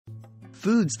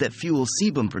Foods that fuel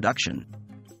sebum production.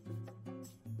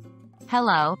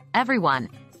 Hello, everyone.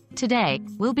 Today,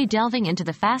 we'll be delving into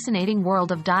the fascinating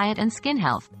world of diet and skin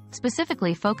health,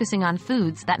 specifically focusing on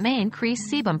foods that may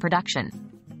increase sebum production.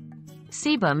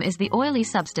 Sebum is the oily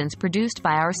substance produced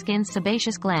by our skin's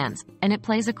sebaceous glands, and it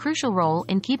plays a crucial role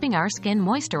in keeping our skin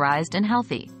moisturized and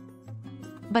healthy.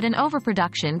 But an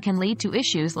overproduction can lead to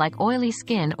issues like oily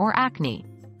skin or acne.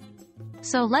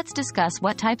 So let's discuss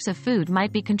what types of food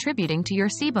might be contributing to your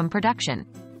sebum production.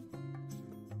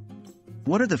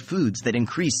 What are the foods that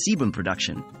increase sebum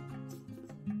production?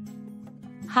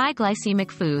 High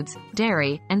glycemic foods,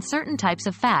 dairy, and certain types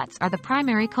of fats are the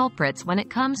primary culprits when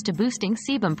it comes to boosting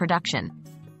sebum production.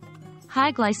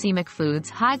 High glycemic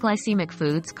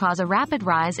foods cause a rapid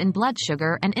rise in blood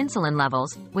sugar and insulin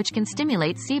levels, which can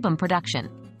stimulate sebum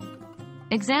production.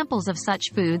 Examples of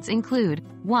such foods include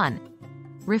 1.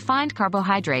 Refined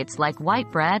carbohydrates like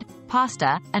white bread,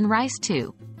 pasta, and rice.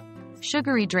 2.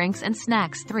 Sugary drinks and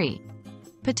snacks. 3.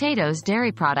 Potatoes.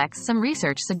 Dairy products. Some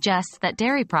research suggests that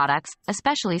dairy products,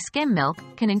 especially skim milk,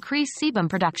 can increase sebum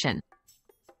production.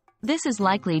 This is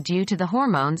likely due to the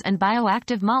hormones and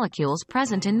bioactive molecules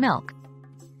present in milk.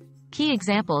 Key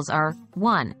examples are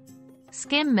 1.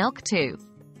 Skim milk. 2.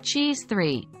 Cheese.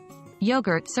 3.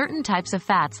 Yogurt. Certain types of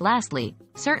fats. Lastly,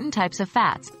 certain types of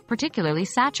fats, particularly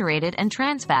saturated and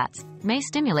trans fats, may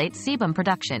stimulate sebum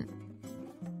production.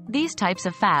 These types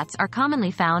of fats are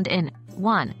commonly found in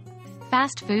 1.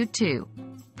 Fast food. 2.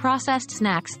 Processed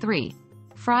snacks. 3.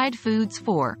 Fried foods.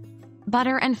 4.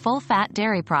 Butter and full-fat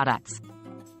dairy products.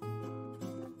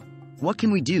 What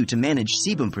can we do to manage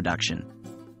sebum production?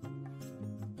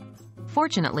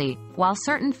 Fortunately, while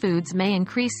certain foods may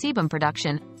increase sebum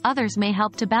production, others may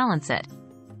help to balance it.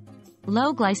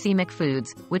 Low glycemic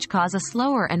foods, which cause a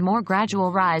slower and more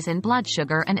gradual rise in blood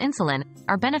sugar and insulin,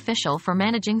 are beneficial for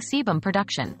managing sebum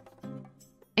production.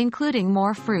 Including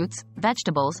more fruits,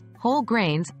 vegetables, whole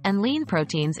grains, and lean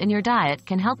proteins in your diet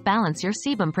can help balance your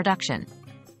sebum production.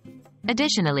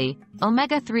 Additionally,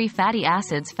 omega-3 fatty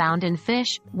acids found in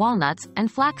fish, walnuts,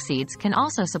 and flax seeds can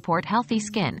also support healthy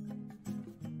skin.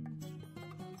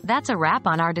 That's a wrap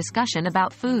on our discussion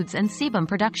about foods and sebum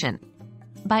production.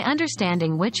 By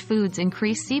understanding which foods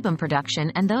increase sebum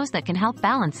production and those that can help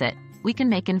balance it, we can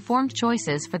make informed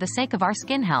choices for the sake of our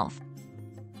skin health.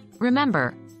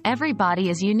 Remember, every body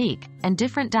is unique, and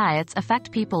different diets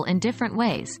affect people in different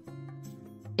ways.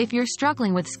 If you're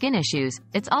struggling with skin issues,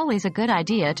 it's always a good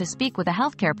idea to speak with a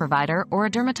healthcare provider or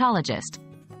a dermatologist.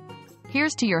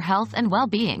 Here's to your health and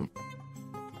well-being.